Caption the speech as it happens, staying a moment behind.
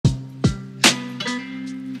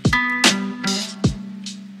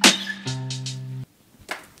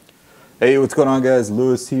Hey, what's going on, guys?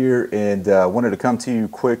 Lewis here, and wanted to come to you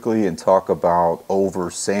quickly and talk about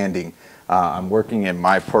over sanding. I'm working in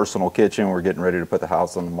my personal kitchen. We're getting ready to put the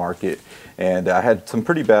house on the market, and I had some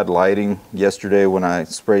pretty bad lighting yesterday when I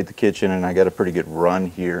sprayed the kitchen, and I got a pretty good run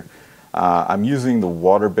here. I'm using the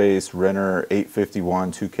water-based Renner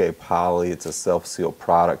 851 2K poly. It's a self-seal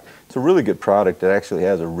product. It's a really good product. It actually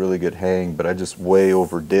has a really good hang, but I just way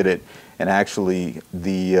overdid it, and actually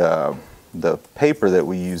the paper that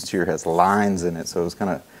we used here has lines in it, so it was kind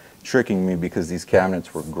of tricking me because these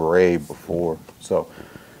cabinets were gray before. So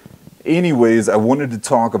anyways, I wanted to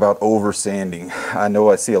talk about over sanding. I know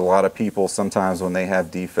I see a lot of people sometimes when they have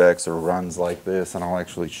defects or runs like this, and I'll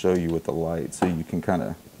actually show you with the light so you can kind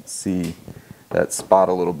of see that spot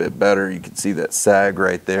a little bit better. You can see that sag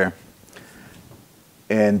right there.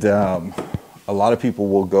 And a lot of people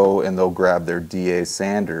will go and they'll grab their DA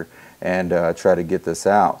sander and try to get this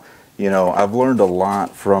out. You know, I've learned a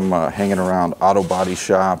lot from hanging around auto body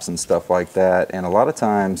shops and stuff like that, and a lot of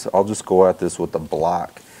times I'll just go at this with a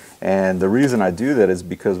block. And the reason I do that is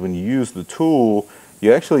because when you use the tool,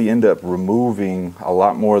 you actually end up removing a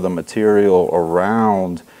lot more of the material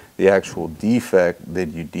around the actual defect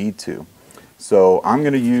than you need to. So I'm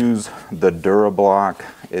going to use the DuraBlock.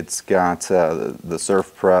 It's got the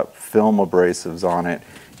SurfPrep film abrasives on it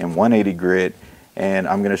in 180 grit, and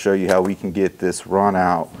I'm going to show you how we can get this run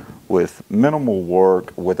out with minimal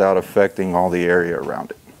work without affecting all the area around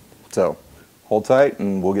it. So hold tight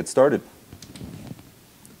and we'll get started.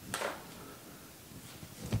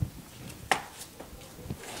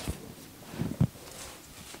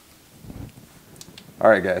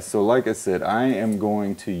 Alright guys, so like I said, I am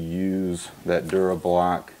going to use that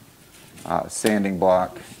DuraBlock sanding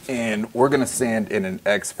block, and we're going to sand in an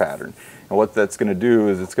X pattern. And what that's going to do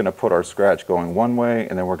is it's going to put our scratch going one way,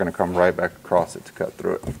 and then we're going to come right back across it to cut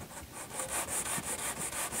through it.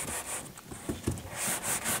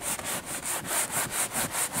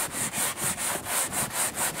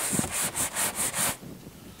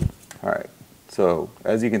 Alright, so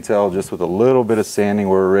as you can tell, just with a little bit of sanding,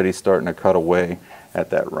 we're already starting to cut away at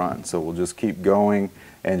that run. So we'll just keep going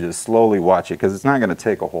and just slowly watch it, because it's not going to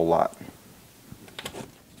take a whole lot.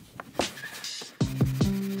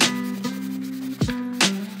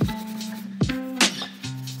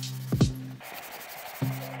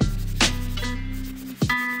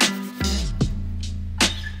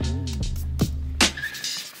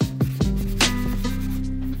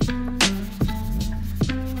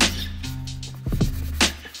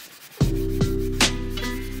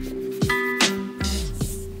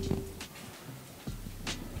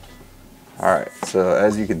 Alright, so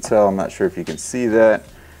as you can tell, I'm not sure if you can see that,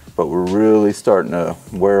 but we're really starting to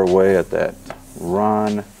wear away at that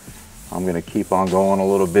run. I'm going to keep on going a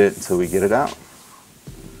little bit until we get it out.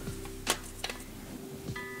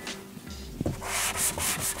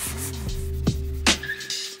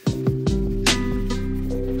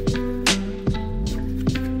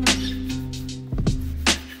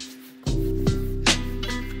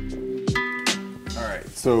 Alright,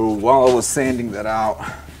 so while I was sanding that out,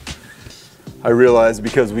 I realized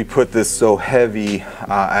because we put this so heavy,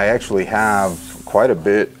 I actually have quite a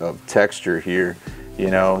bit of texture here.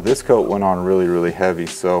 You know, this coat went on really heavy,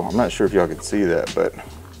 so I'm not sure if y'all can see that, but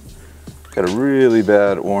got a really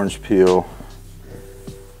bad orange peel.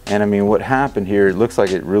 And I mean, what happened here, it looks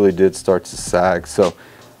like it really did start to sag. So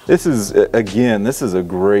this is, again, this is a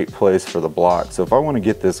great place for the block. So if I want to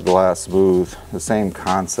get this glass smooth, the same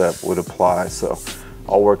concept would apply. So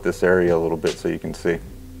I'll work this area a little bit so you can see.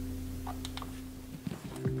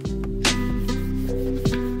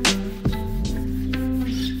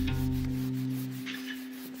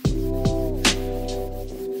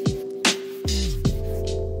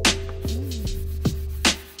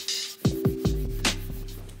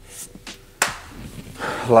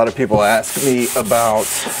 A lot of people ask me about,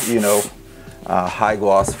 you know, high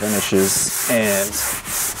gloss finishes, and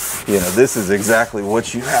you know, this is exactly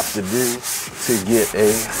what you have to do to get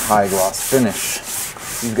a high gloss finish.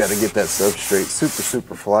 You've got to get that substrate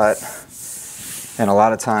super flat, and a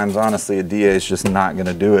lot of times, honestly, a DA is just not going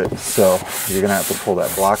to do it. So you're going to have to pull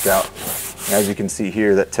that block out. And as you can see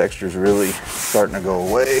here, that texture is really starting to go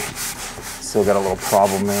away. Still got a little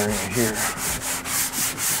problem area here.